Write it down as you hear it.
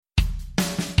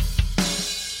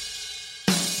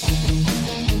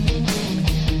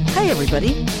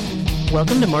everybody.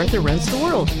 Welcome to Martha Runs the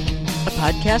World, a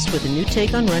podcast with a new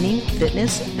take on running,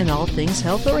 fitness, and all things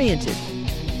health-oriented.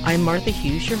 I'm Martha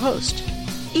Hughes, your host.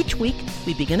 Each week,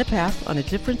 we begin a path on a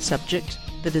different subject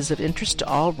that is of interest to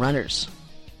all runners.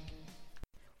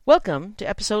 Welcome to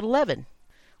episode 11.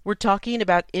 We're talking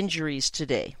about injuries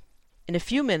today. In a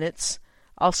few minutes,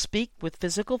 I'll speak with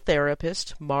physical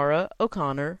therapist Mara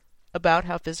O'Connor about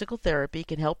how physical therapy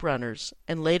can help runners,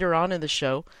 and later on in the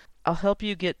show, I'll help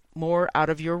you get more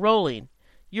out of your rolling.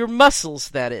 Your muscles,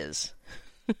 that is.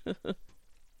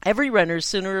 Every runner,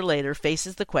 sooner or later,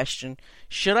 faces the question,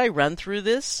 should I run through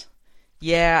this?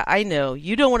 Yeah, I know,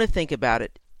 you don't want to think about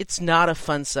it. It's not a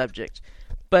fun subject,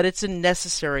 but it's a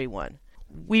necessary one.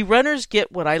 We runners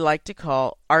get what I like to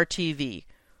call RTV,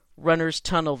 runner's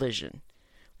tunnel vision.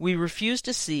 We refuse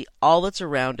to see all that's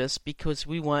around us because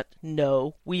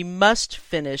we must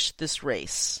finish this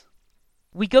race.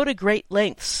 We go to great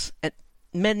lengths, and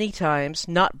many times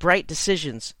not bright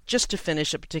decisions, just to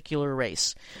finish a particular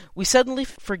race. We suddenly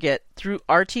forget through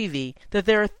RTV that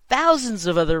there are thousands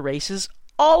of other races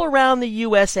all around the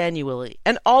U.S. annually,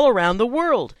 and all around the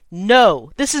world.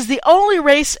 No, this is the only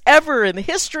race ever in the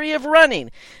history of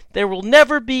running. There will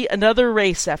never be another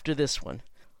race after this one.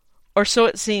 Or so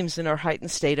it seems in our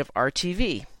heightened state of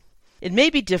RTV. It may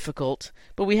be difficult,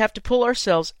 but we have to pull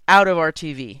ourselves out of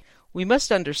RTV. We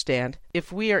must understand,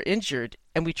 if we are injured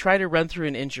and we try to run through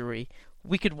an injury,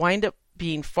 we could wind up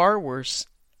being far worse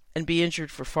and be injured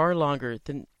for far longer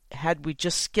than had we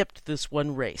just skipped this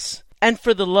one race. And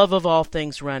for the love of all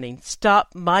things running,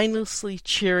 stop mindlessly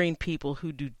cheering people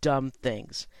who do dumb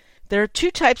things. There are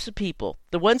two types of people.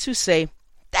 The ones who say,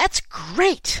 "That's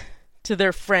great!" to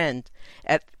their friend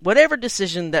at whatever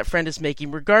decision that friend is making,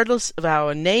 regardless of how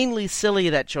inanely silly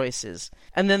that choice is.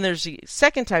 And then there's the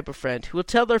second type of friend who will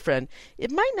tell their friend it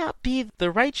might not be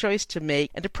the right choice to make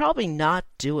and to probably not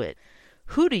do it.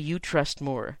 Who do you trust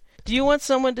more? Do you want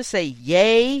someone to say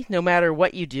yay no matter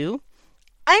what you do?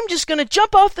 I'm just going to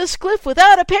jump off this cliff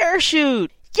without a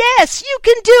parachute. Yes, you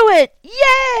can do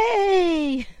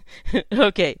it. Yay!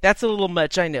 Okay, that's a little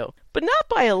much, I know, but not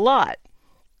by a lot.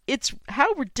 It's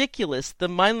how ridiculous the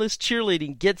mindless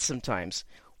cheerleading gets sometimes.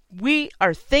 We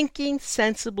are thinking,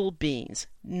 sensible beings,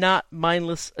 not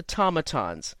mindless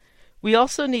automatons. We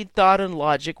also need thought and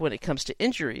logic when it comes to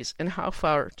injuries and how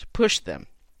far to push them.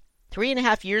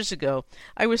 3.5 years ago,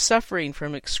 I was suffering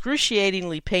from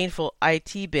excruciatingly painful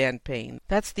IT band pain.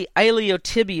 That's the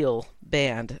iliotibial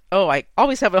band. Oh, I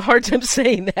always have a hard time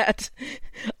saying that.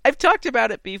 I've talked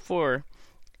about it before.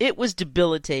 It was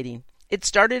debilitating. It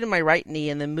started in my right knee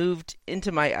and then moved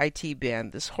into my IT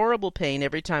band. This horrible pain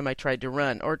every time I tried to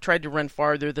run, or tried to run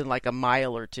farther than like a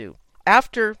mile or two.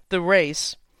 After the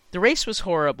race was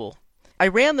horrible. I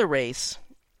ran the race.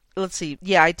 Let's see.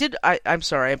 Yeah, I did. I'm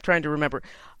sorry. I'm trying to remember.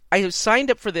 I signed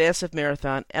up for the SF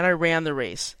Marathon and I ran the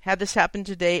race. Had this happened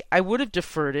today, I would have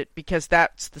deferred it because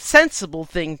that's the sensible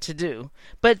thing to do.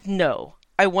 But no,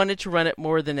 I wanted to run it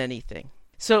more than anything.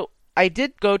 So I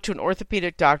did go to an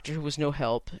orthopedic doctor who was no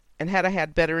help, and had I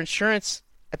had better insurance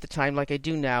at the time like I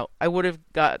do now, I would have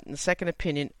gotten a second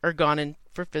opinion or gone in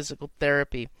for physical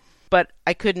therapy. But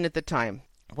I couldn't at the time.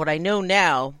 What I know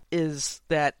now is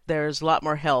that there's a lot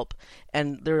more help,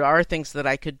 and there are things that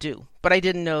I could do. But I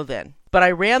didn't know then. But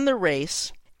I ran the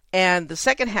race, and the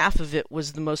second half of it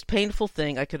was the most painful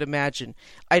thing I could imagine.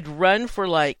 I'd run for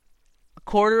like a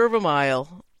quarter of a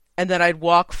mile, and then I'd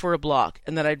walk for a block,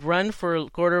 and then I'd run for a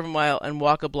quarter of a mile and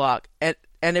walk a block.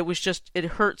 And it was just, it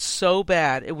hurt so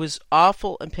bad. It was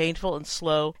awful and painful and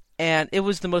slow, and it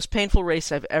was the most painful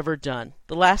race I've ever done.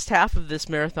 The last half of this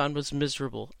marathon was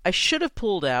miserable. I should have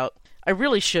pulled out. I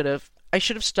really should have. I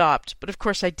should have stopped, but of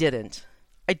course I didn't.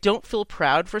 I don't feel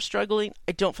proud for struggling.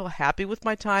 I don't feel happy with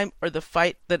my time or the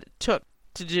fight that it took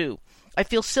to do. I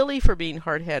feel silly for being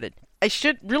hard-headed. I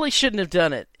really shouldn't have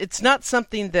done it. It's not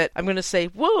something that I'm going to say,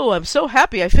 whoa, I'm so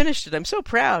happy I finished it. I'm so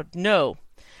proud. No.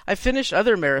 I finished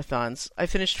other marathons. I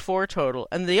finished 4 total,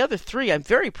 and the other 3 I'm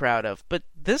very proud of, but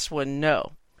this one,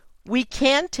 no. We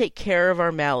can take care of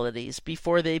our maladies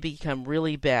before they become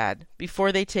really bad,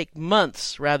 before they take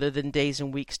months rather than days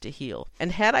and weeks to heal.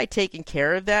 And had I taken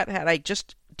care of that, had I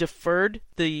just deferred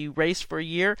the race for a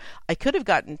year, I could have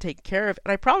gotten taken care of,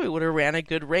 and I probably would have ran a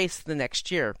good race the next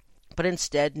year. But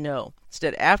instead, no.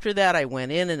 Instead, after that, I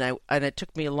went in, and it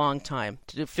took me a long time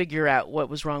to figure out what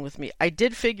was wrong with me. I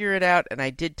did figure it out, and I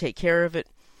did take care of it.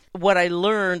 What I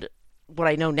learned, what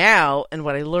I know now, and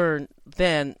what I learned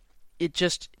then,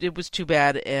 it was too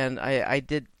bad, and I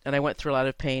went through a lot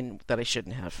of pain that I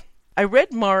shouldn't have. I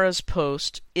read Mara's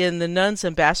post in the Nuns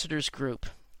Ambassadors group.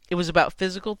 It was about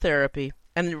physical therapy,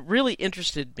 and it really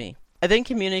interested me. I then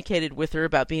communicated with her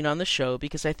about being on the show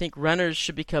because I think runners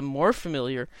should become more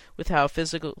familiar with how a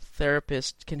physical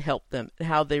therapist can help them and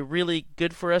how they're really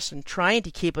good for us and trying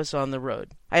to keep us on the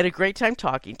road. I had a great time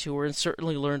talking to her and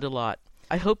certainly learned a lot.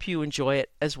 I hope you enjoy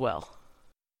it as well.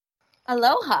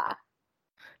 Aloha.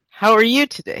 How are you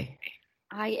today?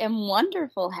 I am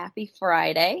wonderful. Happy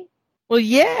Friday. Well,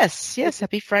 yes.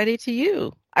 Happy Friday to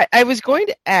you. I was going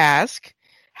to ask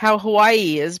how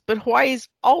Hawaii is, but Hawaii is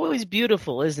always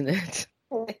beautiful, isn't it?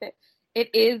 It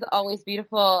is always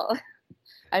beautiful.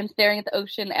 I'm staring at the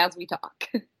ocean as we talk.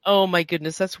 Oh, my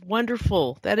goodness. That's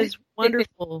wonderful. That is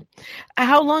wonderful.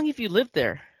 How long have you lived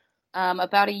there?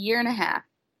 About a year and a half.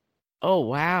 Oh,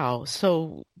 wow.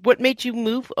 So what made you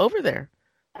move over there?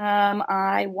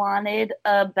 I wanted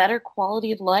a better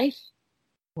quality of life.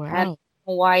 Wow. And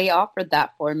Hawaii offered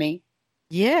that for me.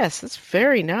 Yes, that's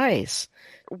very nice.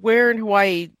 Where in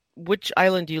Hawaii, which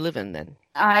island do you live in then?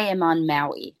 I am on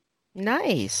Maui.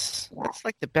 Nice. Yeah. That's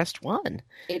like the best one.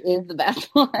 It is the best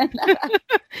one.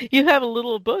 You have a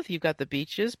little of both. You've got the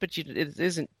beaches, but it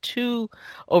isn't too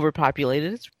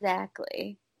overpopulated.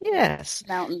 Exactly. Yes.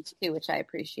 Mountains too, which I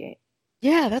appreciate.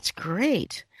 Yeah, that's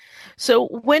great. So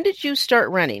when did you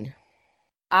start running?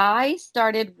 I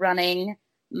started running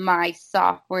my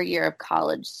sophomore year of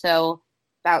college, so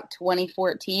about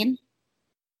 2014.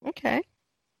 Okay.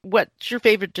 What's your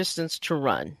favorite distance to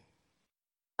run?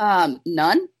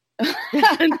 None. That's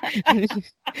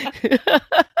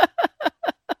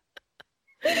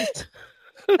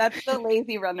the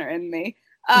lazy runner in me.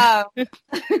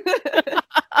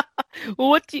 Well,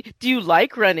 what do you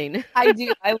like running? I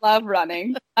do. I love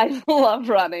running. I love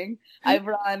running. I've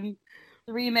run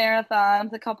 3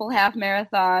 marathons, a couple half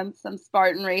marathons, some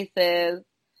Spartan races,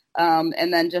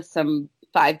 and then just some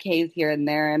 5Ks here and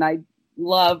there. And I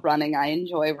love running. I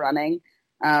enjoy running.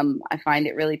 I find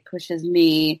it really pushes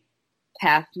me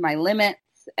past my limits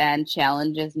and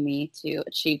challenges me to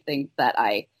achieve things that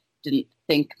I didn't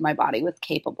think my body was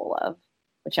capable of,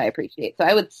 which I appreciate. So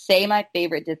I would say my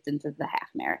favorite distance is the half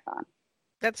marathon.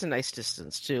 That's a nice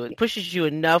distance, too. It pushes you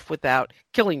enough without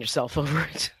killing yourself over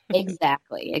it.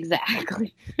 Exactly.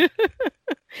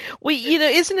 Well,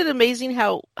 isn't it amazing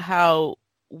how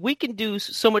we can do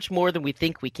so much more than we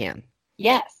think we can?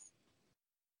 Yes.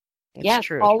 It's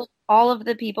true. All of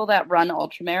the people that run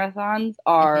ultramarathons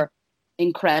are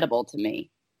incredible to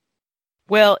me.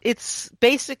 Well, it's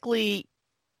basically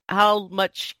how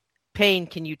much pain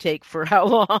can you take for how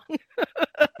long?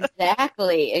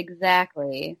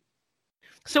 Exactly.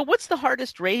 So what's the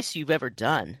hardest race you've ever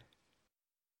done?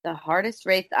 The hardest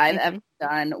race I've ever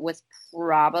done was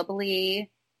probably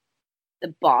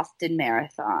the Boston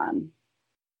Marathon.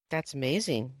 That's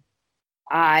amazing.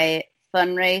 I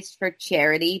fundraised for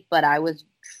charity, but I was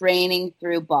training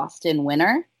through Boston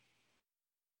Winter.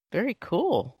 Very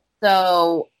cool.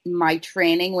 So my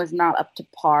training was not up to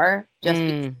par,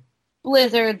 just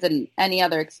blizzards and any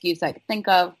other excuse I could think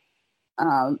of.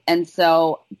 And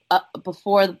so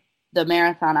before the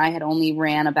marathon, I had only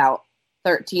ran about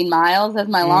 13 miles as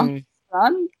my longest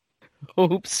run.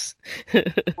 Oops.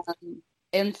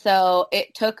 And so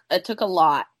it took a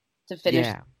lot to finish.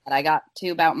 Yeah. I got to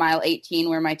about mile 18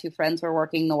 where my 2 friends were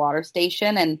working the water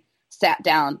station and sat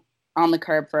down on the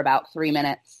curb for about 3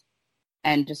 minutes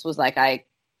and just was like, I'm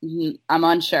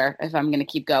unsure if I'm going to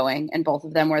keep going. And both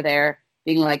of them were there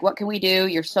being like, what can we do?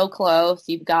 You're so close.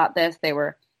 You've got this. They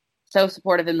were so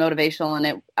supportive and motivational.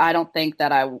 And I don't think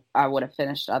that I would have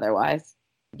finished otherwise.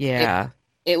 Yeah.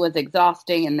 It was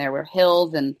exhausting and there were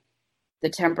hills and the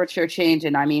temperature change.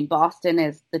 And I mean, Boston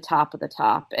is the top of the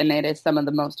top and it is some of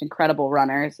the most incredible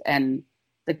runners and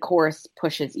the course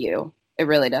pushes you. It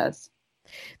really does.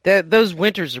 Those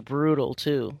winters are brutal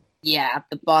too. Yeah,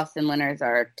 the Boston winters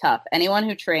are tough. Anyone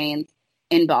who trains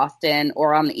in Boston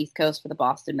or on the East Coast for the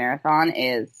Boston Marathon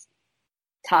is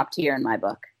top tier in my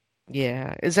book.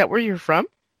 Yeah. Is that where you're from?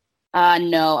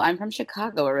 No, I'm from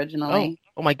Chicago originally.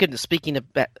 Oh my goodness. Speaking of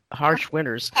harsh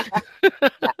winters. Yeah,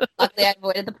 luckily I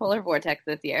avoided the polar vortex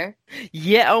this year.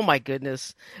 Yeah. Oh my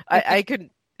goodness. I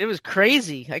couldn't. It was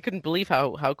crazy. I couldn't believe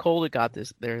how cold it got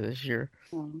this year.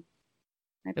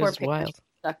 My It poor was parents wild.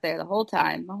 stuck there the whole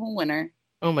time, the whole winter.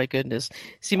 Oh my goodness.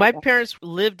 See, my parents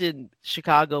lived in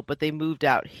Chicago, but they moved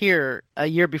out here a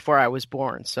year before I was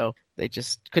born. So they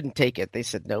just couldn't take it. They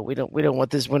said, no, we don't want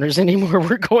these winters anymore.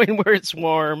 We're going where it's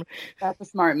warm. That's a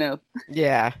smart move.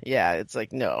 Yeah. It's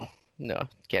like, no,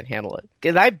 can't handle it.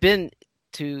 Because I've been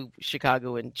to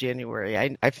Chicago in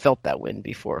January. I felt that wind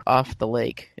before off the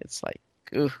lake. It's like,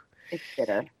 ooh. It's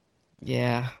bitter.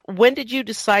 Yeah. When did you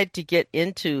decide to get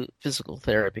into physical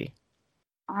therapy?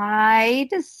 I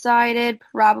decided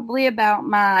probably about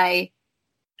my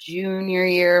junior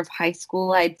year of high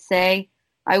school, I'd say.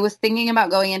 I was thinking about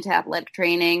going into athletic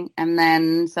training, and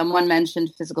then someone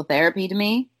mentioned physical therapy to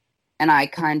me, and I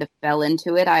kind of fell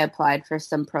into it. I applied for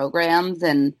some programs,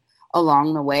 and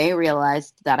along the way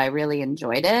realized that I really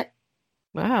enjoyed it.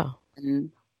 Wow.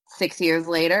 And 6 years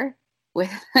later,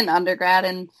 with an undergrad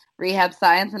in rehab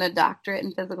science and a doctorate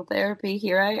in physical therapy,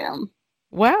 here I am.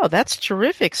 Wow, that's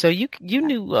terrific. So you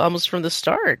knew almost from the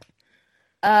start.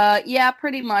 Yeah,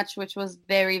 pretty much, which was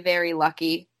very, very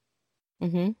lucky.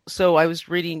 Mm-hmm. So I was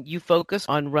reading you focus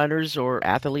on runners or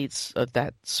athletes of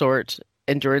that sort,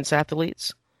 endurance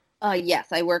athletes? Yes,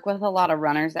 I work with a lot of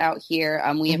runners out here.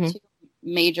 We have two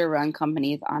major run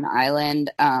companies on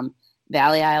island,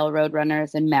 Valley Isle Road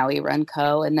Runners and Maui Run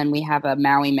Co. And then we have a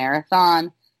Maui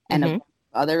Marathon and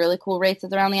other really cool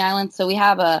races around the island. So we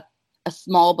have a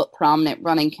small but prominent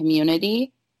running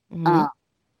community.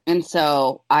 And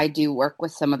so I do work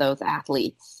with some of those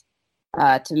athletes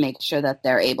to make sure that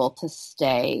they're able to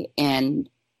stay in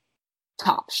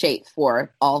top shape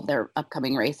for all of their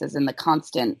upcoming races and the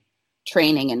constant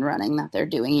training and running that they're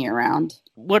doing year round.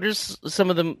 What are some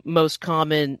of the most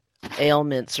common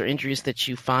ailments or injuries that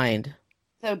you find?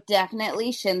 So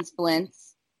definitely shin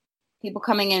splints, people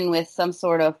coming in with some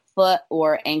sort of foot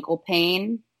or ankle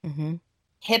pain,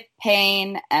 hip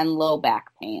pain, and low back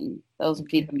pain. Those would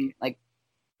be the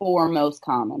four most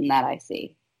common that I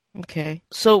see. Okay.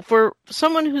 So for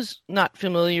someone who's not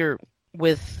familiar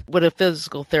with what a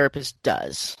physical therapist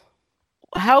does,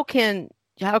 how can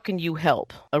you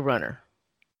help a runner?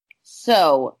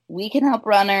 So we can help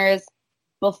runners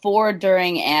before,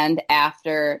 during, and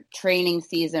after training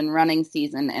season, running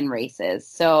season, and races.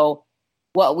 So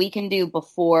what we can do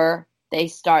before they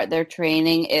start their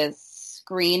training is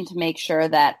screen to make sure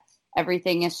that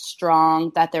everything is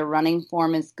strong, that their running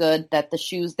form is good, that the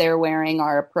shoes they're wearing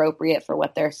are appropriate for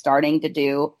what they're starting to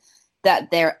do, that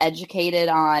they're educated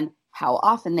on how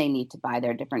often they need to buy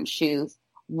their different shoes,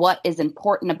 what is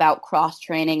important about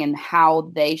cross-training, and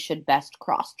how they should best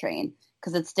cross-train,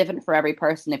 because it's different for every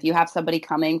person. If you have somebody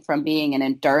coming from being an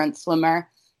endurance swimmer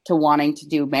to wanting to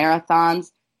do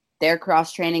marathons, their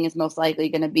cross-training is most likely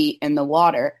going to be in the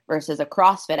water versus a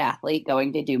CrossFit athlete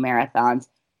going to do marathons.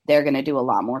 They're going to do a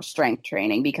lot more strength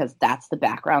training because that's the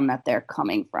background that they're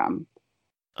coming from.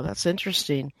 Oh, that's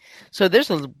interesting. So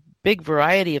there's a big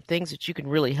variety of things that you can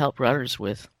really help runners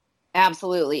with.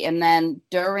 Absolutely. And then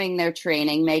during their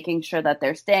training, making sure that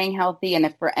they're staying healthy. And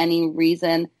if for any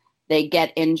reason they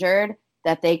get injured,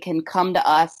 that they can come to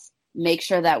us, make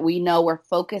sure that we know we're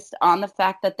focused on the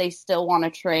fact that they still want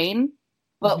to train,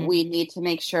 but we need to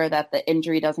make sure that the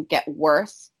injury doesn't get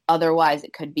worse. Otherwise,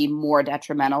 it could be more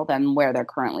detrimental than where they're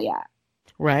currently at.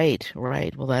 Right.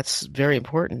 Well, that's very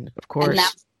important, of course.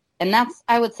 And that's,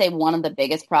 I would say, one of the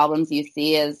biggest problems you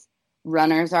see is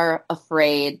runners are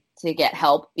afraid to get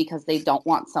help because they don't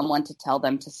want someone to tell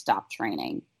them to stop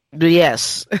training.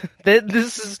 Yes,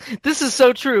 this is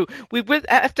so true. We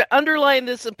have to underline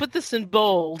this and put this in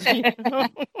bold.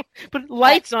 Put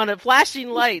lights on it,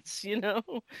 flashing lights.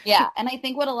 Yeah, and I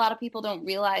think what a lot of people don't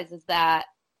realize is that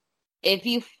if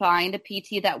you find a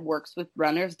PT that works with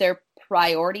runners, their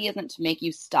priority isn't to make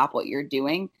you stop what you're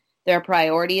doing. Their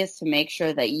priority is to make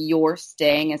sure that you're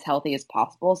staying as healthy as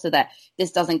possible so that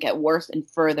this doesn't get worse and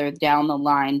further down the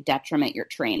line detriment your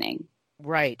training.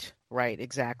 Right,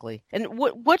 exactly. And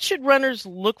what should runners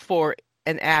look for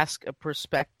and ask a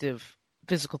prospective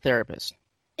physical therapist?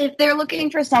 If they're looking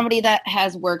for somebody that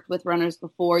has worked with runners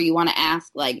before, you want to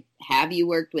ask, have you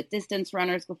worked with distance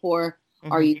runners before?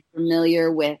 Are you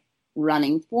familiar with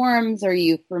running forms? Are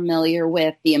you familiar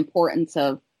with the importance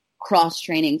of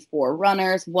cross-training for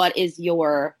runners? What is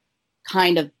your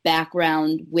kind of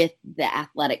background with the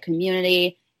athletic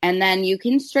community? And then you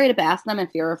can straight up ask them if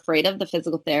you're afraid of the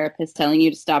physical therapist telling you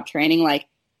to stop training,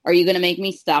 are you going to make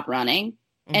me stop running?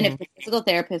 And if the physical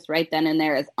therapist right then and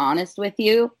there is honest with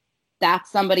you,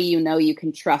 that's somebody you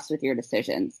can trust with your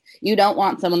decisions. You don't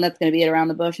want someone that's going to beat around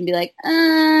the bush and be like,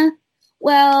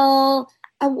 we'll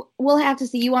have to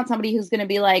see. You want somebody who's going to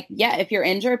be like, yeah, if you're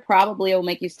injured, probably it will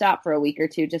make you stop for a week or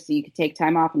two just so you could take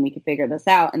time off and we can figure this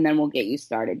out and then we'll get you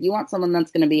started. You want someone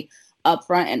that's going to be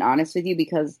upfront and honest with you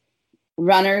because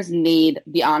runners need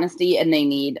the honesty and they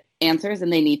need answers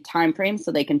and they need time frames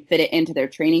so they can fit it into their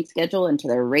training schedule, into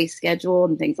their race schedule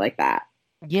and things like that.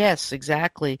 Yes,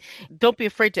 exactly. Don't be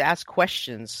afraid to ask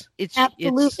questions.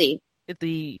 Absolutely. It's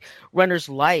the runner's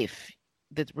life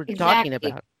that we're talking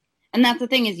about. And that's the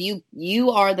thing is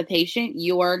you are the patient,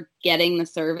 you are getting the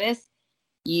service,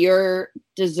 you're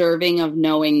deserving of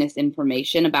knowing this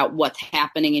information about what's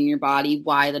happening in your body,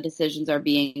 why the decisions are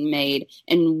being made,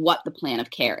 and what the plan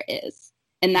of care is.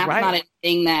 And that's not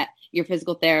anything that your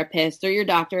physical therapist or your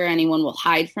doctor or anyone will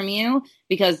hide from you,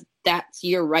 because that's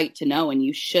your right to know and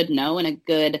you should know. And a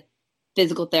good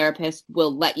physical therapist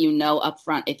will let you know up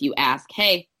front if you ask,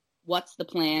 hey, what's the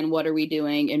plan? What are we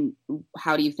doing? And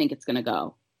how do you think it's going to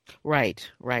go? Right.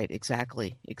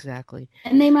 Exactly.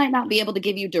 And they might not be able to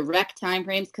give you direct time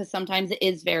frames because sometimes it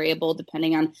is variable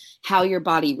depending on how your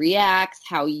body reacts,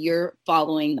 how you're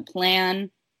following the plan.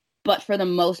 But for the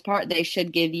most part, they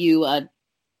should give you a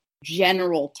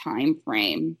general time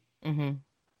frame. Mm-hmm.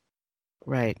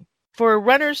 Right. For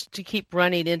runners to keep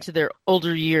running into their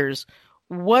older years,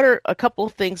 what are a couple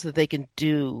of things that they can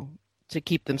do to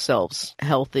keep themselves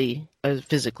healthy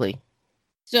physically?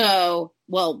 So,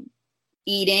 well,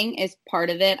 eating is part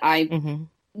of it. I'm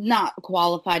not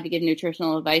qualified to give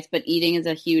nutritional advice, but eating is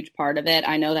a huge part of it.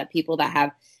 I know that people that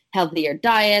have healthier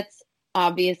diets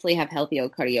obviously have healthier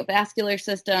cardiovascular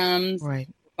systems. Right.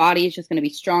 Your body is just going to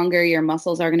be stronger. Your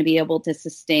muscles are going to be able to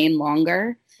sustain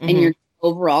longer, and you're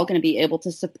overall going to be able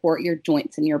to support your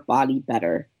joints and your body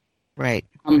better. Right.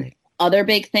 Other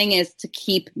big thing is to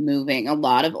keep moving. A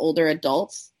lot of older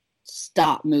adults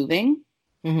stop moving.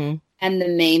 Mm-hmm. And the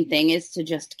main thing is to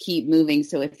just keep moving.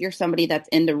 So if you're somebody that's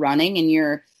into running and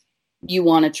you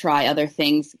want to try other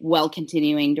things while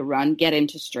continuing to run, get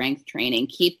into strength training,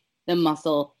 keep the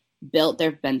muscle built. There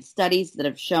have been studies that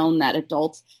have shown that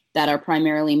adults that are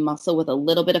primarily muscle with a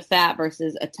little bit of fat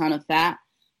versus a ton of fat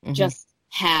just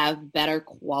have better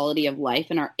quality of life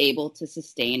and are able to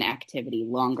sustain activity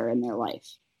longer in their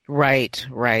life. Right.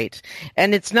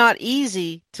 And it's not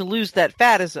easy to lose that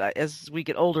fat as we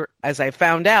get older, as I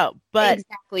found out. But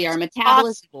exactly, our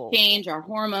metabolism change, our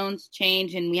hormones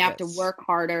change, and we have to work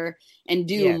harder and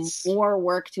do more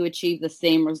work to achieve the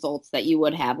same results that you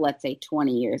would have, let's say,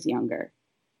 20 years younger.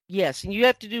 Yes, and you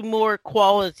have to do more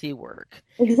quality work.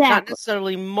 Exactly. Not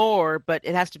necessarily more, but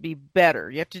it has to be better.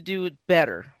 You have to do it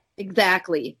better.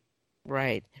 Exactly.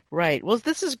 Right. Well,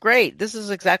 this is great. This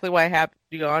is exactly why I have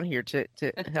you on here to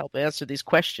help answer these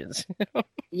questions.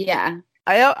 Yeah.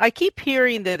 I keep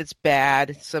hearing that it's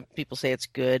bad. Some people say it's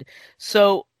good.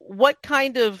 So what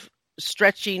kind of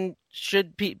stretching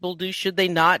should people do? Should they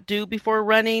not do before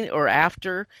running or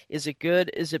after? Is it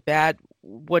good? Is it bad?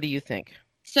 What do you think?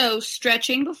 So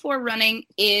stretching before running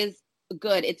is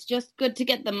good. It's just good to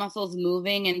get the muscles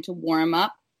moving and to warm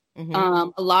up.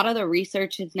 A lot of the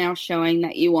research is now showing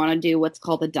that you want to do what's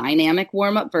called a dynamic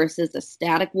warm-up versus a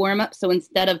static warm-up. So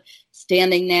instead of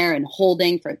standing there and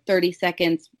holding for 30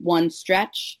 seconds, one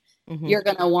stretch, you're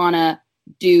going to want to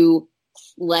do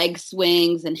leg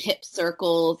swings and hip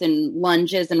circles and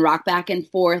lunges and rock back and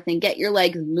forth and get your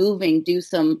legs moving. Do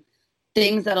some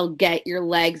things that'll get your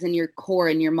legs and your core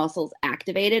and your muscles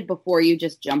activated before you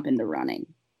just jump into running.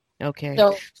 Okay.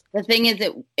 So the thing is,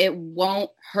 it won't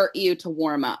hurt you to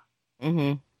warm up.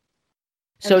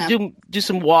 So do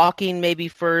some walking maybe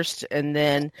first, and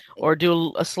then, or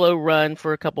do a slow run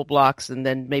for a couple blocks, and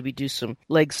then maybe do some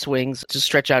leg swings to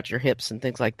stretch out your hips and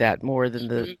things like that more than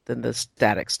the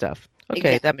static stuff. Okay,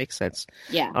 exactly. That makes sense.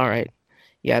 Yeah. All right.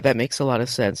 Yeah, that makes a lot of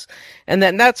sense. And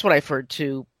then that's what I've heard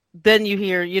too. Then you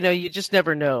hear, you just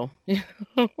never know.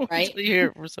 Right? You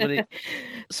hear from somebody.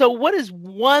 So what is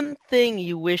one thing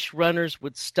you wish runners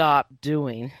would stop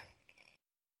doing?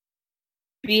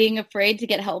 Being afraid to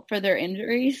get help for their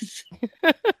injuries.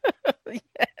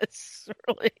 Yes,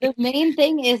 really. The main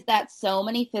thing is that so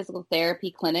many physical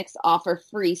therapy clinics offer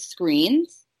free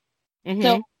screens.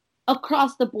 So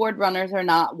across the board, runners are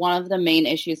not. One of the main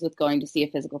issues with going to see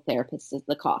a physical therapist is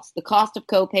the cost. The cost of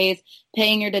copays,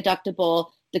 paying your deductible,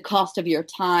 the cost of your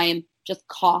time, just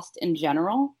cost in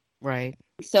general. Right.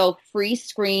 So free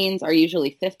screens are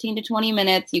usually 15 to 20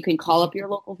 minutes. You can call up your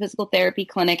local physical therapy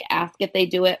clinic, ask if they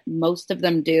do it. Most of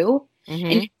them do.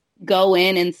 And go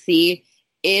in and see,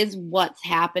 is what's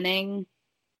happening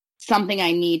something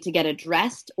I need to get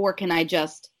addressed, or can I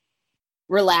just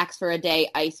relax for a day,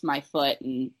 ice my foot,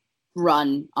 and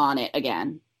run on it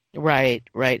again? Right.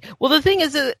 Well, the thing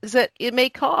is that it may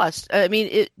cost. I mean,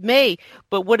 it may,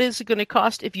 but what is it going to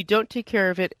cost if you don't take care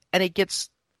of it and it gets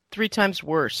 3 times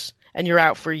worse and you're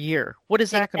out for a year? What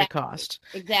is that going to cost?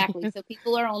 Exactly. So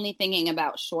people are only thinking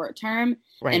about short term,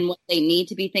 right. And what they need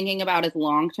to be thinking about is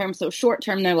long term. So short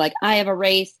term, they're like, I have a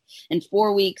race in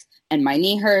 4 weeks and my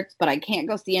knee hurts, but I can't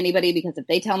go see anybody because if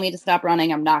they tell me to stop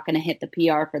running, I'm not going to hit the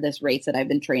PR for this race that I've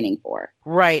been training for.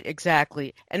 Right,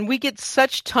 exactly. And we get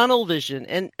such tunnel vision,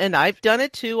 and I've done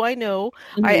it too, I know.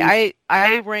 I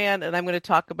ran, and I'm going to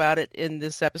talk about it in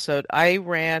this episode, I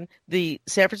ran the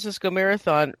San Francisco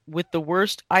Marathon with the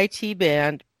worst IT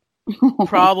band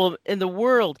problem in the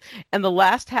world. And the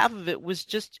last half of it was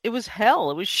it was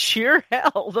hell. It was sheer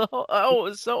hell. It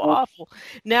was so awful.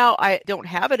 Now I don't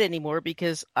have it anymore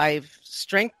because I've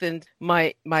strengthened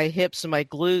my hips and my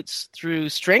glutes through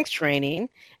strength training,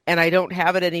 and I don't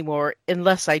have it anymore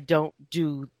unless I don't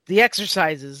do the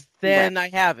exercises. Then I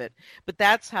have it. But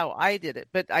that's how I did it.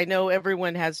 But I know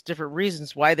everyone has different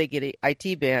reasons why they get a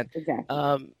IT band.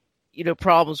 Exactly.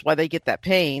 Problems why they get that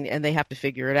pain, and they have to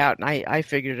figure it out. And I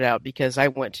figured it out because I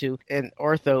went to an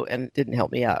ortho and it didn't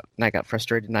help me out. And I got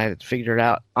frustrated and I had to figure it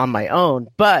out on my own.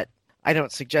 But I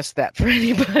don't suggest that for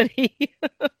anybody.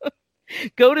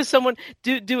 Go to someone,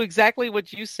 do exactly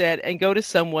what you said, and go to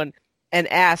someone and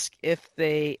ask if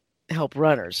they help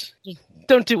runners.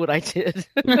 Don't do what I did.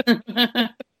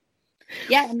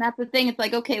 Yeah, and that's the thing. It's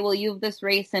like, okay, well, you have this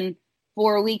race in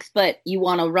 4 weeks, but you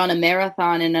want to run a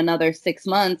marathon in another 6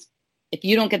 months. If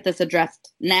you don't get this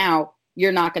addressed now,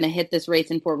 you're not going to hit this race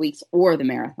in 4 weeks or the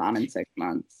marathon in 6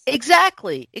 months.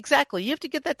 Exactly. You have to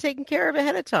get that taken care of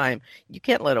ahead of time. You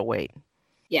can't let it wait.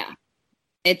 Yeah.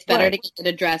 It's better to get it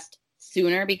addressed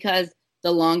sooner, because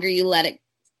the longer you let it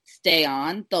stay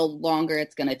on, the longer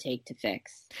it's going to take to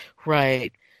fix.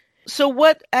 Right. So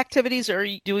what activities are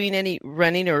you doing? Any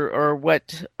running or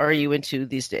what are you into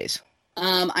these days?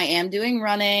 I am doing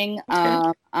running.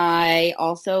 Okay. I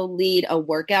also lead a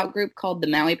workout group called the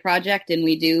Maui Project, and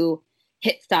we do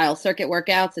HIIT style circuit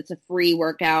workouts. It's a free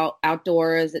workout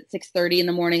outdoors at 6:30 in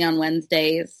the morning on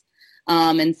Wednesdays.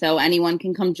 And so anyone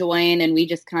can come join, and we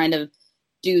just kind of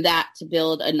do that to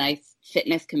build a nice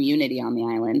fitness community on the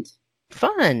island.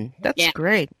 Fun. That's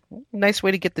great. Nice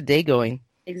way to get the day going.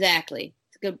 Exactly.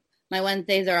 It's good. My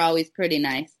Wednesdays are always pretty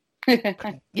nice.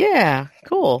 Yeah,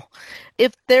 cool.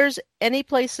 If there's any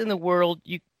place in the world,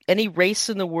 any race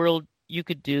in the world you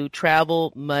could do,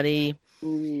 travel, money,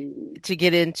 to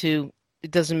get into, it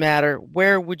doesn't matter.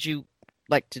 Where would you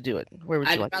like to do it? Where would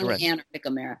you like to run? I'd run the Antarctica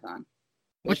Marathon.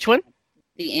 Which one?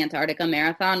 The Antarctica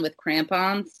Marathon with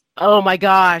crampons. Oh my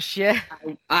gosh, yeah.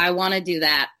 I want to do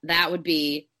that. That would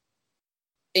be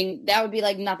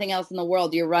like nothing else in the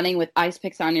world. You're running with ice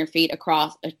picks on your feet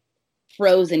across a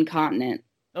frozen continent.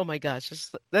 Oh my gosh,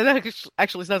 that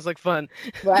actually sounds like fun.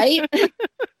 Right?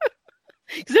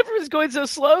 Because everyone's going so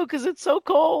slow because it's so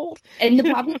cold. And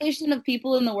the population of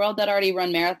people in the world that already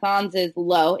run marathons is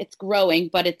low. It's growing,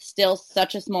 but it's still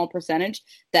such a small percentage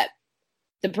that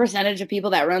the percentage of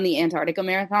people that run the Antarctica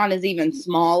Marathon is even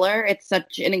smaller. It's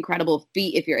such an incredible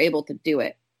feat if you're able to do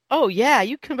it. Oh, yeah.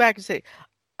 You come back and say,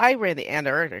 I ran the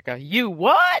Antarctica. You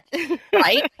what?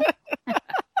 Right?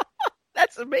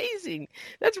 That's amazing.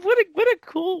 That's what a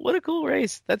cool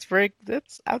race.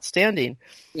 That's outstanding.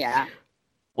 Yeah.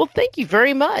 Well, thank you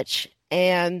very much.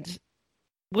 And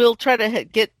we'll try to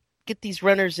get these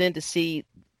runners in to see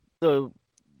the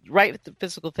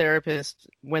physical therapist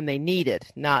when they need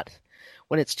it, not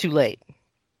when it's too late.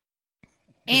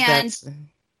 And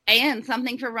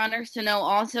something for runners to know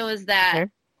also is that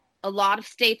a lot of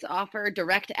states offer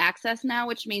direct access now,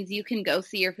 which means you can go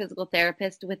see your physical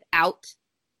therapist without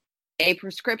a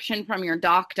prescription from your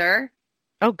doctor.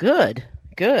 Oh, good.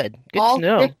 Good All to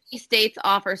know. 50 states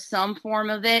offer some form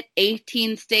of it.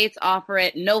 18 states offer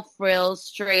it. No frills,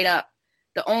 straight up.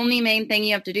 The only main thing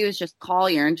you have to do is just call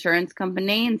your insurance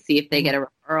company and see if they get a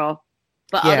referral.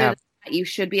 But other than that, you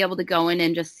should be able to go in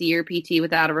and just see your PT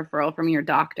without a referral from your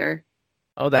doctor.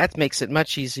 Oh, that makes it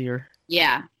much easier.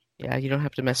 Yeah. Yeah, you don't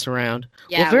have to mess around.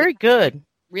 Yeah, well, very good.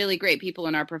 Really great people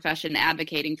in our profession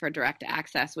advocating for direct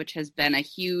access, which has been a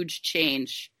huge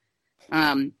change.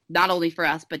 Not only for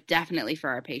us, but definitely for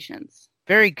our patients.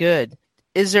 Very good.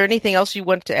 Is there anything else you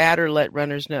want to add or let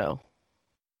runners know?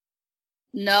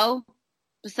 No,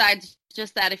 besides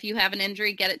just that if you have an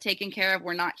injury, get it taken care of.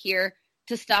 We're not here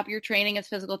to stop your training as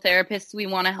physical therapists. We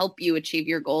want to help you achieve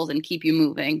your goals and keep you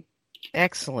moving.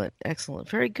 Excellent.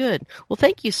 Very good. Well,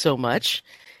 thank you so much,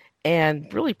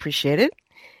 and really appreciate it.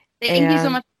 Thank you so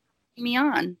much for having me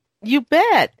on. You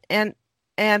bet. And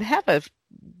have a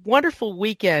wonderful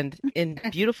weekend in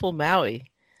beautiful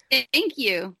Maui. Thank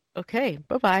you. Okay.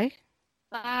 Bye-bye.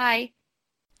 Bye.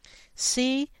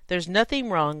 See, there's nothing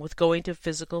wrong with going to a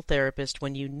physical therapist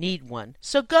when you need one.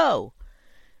 So go.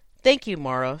 Thank you,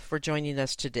 Mara, for joining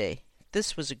us today.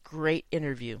 This was a great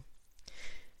interview.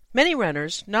 Many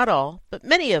runners, not all, but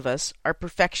many of us are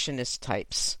perfectionist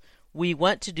types. We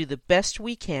want to do the best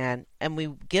we can, and we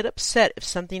get upset if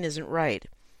something isn't right.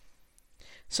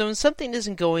 So when something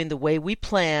isn't going the way we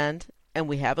planned, and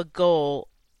we have a goal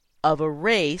of a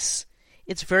race,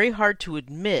 it's very hard to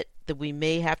admit that we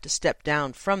may have to step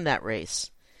down from that race.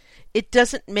 It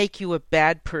doesn't make you a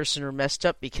bad person or messed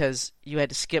up because you had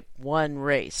to skip one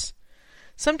race.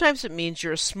 Sometimes it means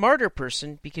you're a smarter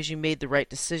person because you made the right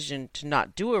decision to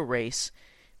not do a race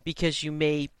because you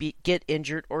may get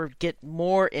injured or get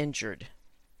more injured.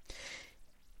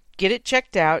 Get it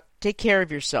checked out. Take care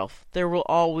of yourself. There will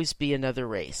always be another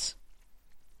race.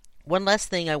 One last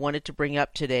thing I wanted to bring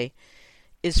up today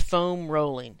is foam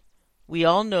rolling. We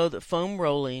all know that foam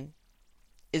rolling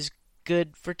is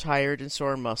good for tired and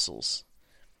sore muscles.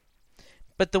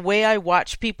 But the way I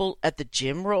watch people at the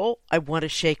gym roll, I want to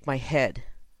shake my head.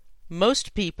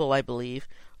 Most people, I believe,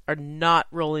 are not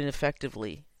rolling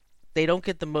effectively. They don't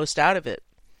get the most out of it.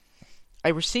 I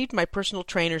received my personal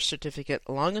trainer's certificate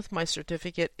along with my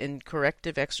certificate in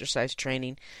corrective exercise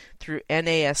training through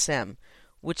NASM,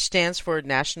 which stands for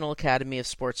National Academy of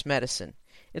Sports Medicine.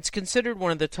 It's considered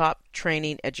one of the top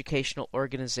training educational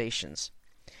organizations.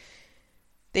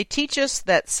 They teach us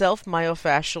that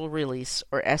self-myofascial release,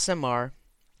 or SMR,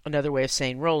 another way of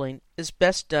saying rolling, is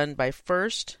best done by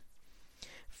first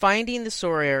finding the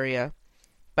sore area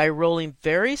by rolling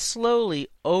very slowly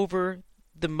over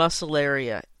the muscle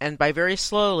area. And by very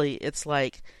slowly, it's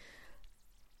like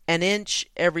an inch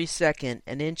every second,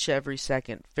 an inch every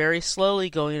second. Very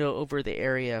slowly going over the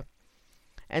area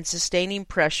and sustaining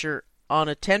pressure on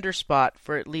a tender spot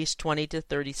for at least 20 to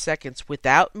 30 seconds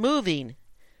without moving,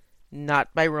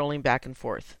 not by rolling back and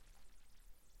forth.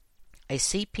 I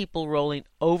see people rolling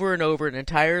over and over an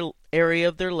entire area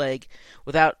of their leg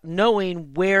without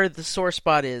knowing where the sore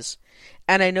spot is,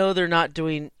 and I know they're not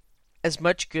doing as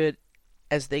much good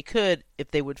as they could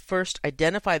if they would first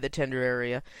identify the tender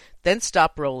area, then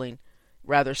stop rolling,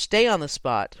 rather stay on the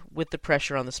spot with the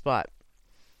pressure on the spot.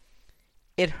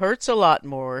 It hurts a lot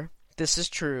more, this is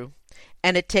true,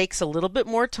 and it takes a little bit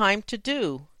more time to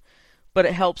do, but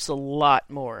it helps a lot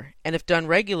more, and if done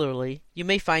regularly, you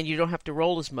may find you don't have to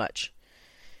roll as much.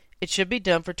 It should be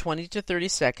done for 20 to 30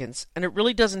 seconds, and it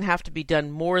really doesn't have to be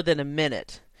done more than a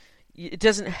minute. It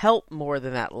doesn't help more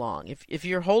than that long. If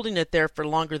you're holding it there for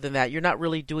longer than that, you're not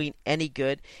really doing any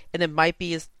good, and it might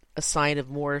be a sign of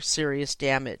more serious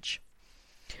damage.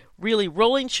 Really,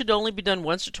 rolling should only be done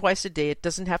once or twice a day. It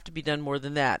doesn't have to be done more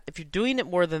than that. If you're doing it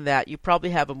more than that, you probably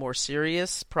have a more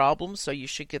serious problem, so you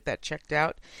should get that checked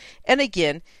out. And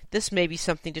again, this may be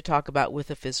something to talk about with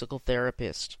a physical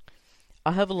therapist.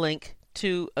 I'll have a link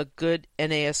to a good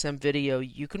NASM video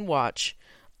you can watch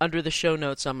under the show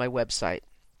notes on my website.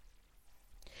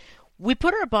 We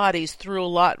put our bodies through a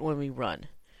lot when we run.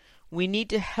 We need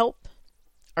to help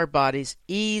our bodies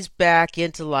ease back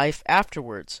into life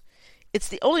afterwards. It's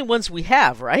the only ones we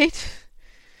have, right?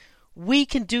 We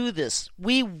can do this.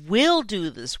 We will do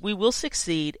this. We will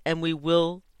succeed, and we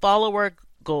will follow our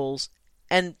goals,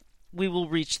 and we will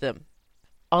reach them.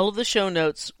 All of the show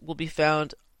notes will be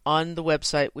found on the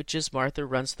website, which is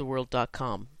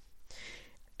martharunstheworld.com.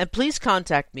 And please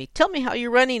contact me. Tell me how your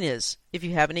running is. If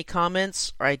you have any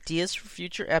comments or ideas for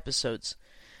future episodes,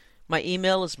 my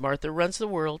email is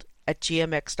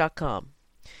martharunstheworld@gmx.com.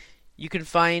 You can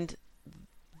find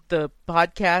the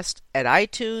podcast at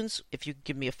iTunes. If you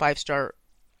give me a 5-star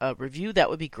review,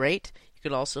 that would be great. You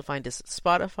can also find us at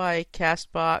Spotify,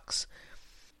 CastBox,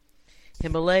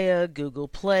 Himalaya, Google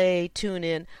Play,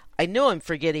 TuneIn. I know I'm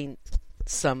forgetting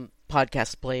some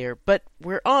podcast player, but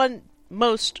we're on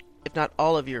most, if not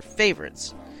all, of your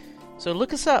favorites. So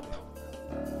look us up.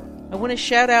 I want to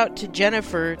shout out to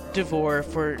Jennifer DeVore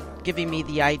for giving me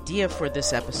the idea for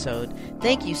this episode.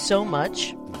 Thank you so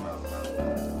much.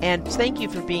 And thank you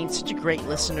for being such a great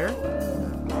listener.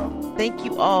 Thank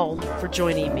you all for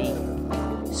joining me.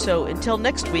 So until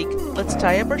next week, let's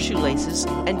tie up our shoelaces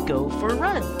and go for a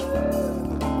run.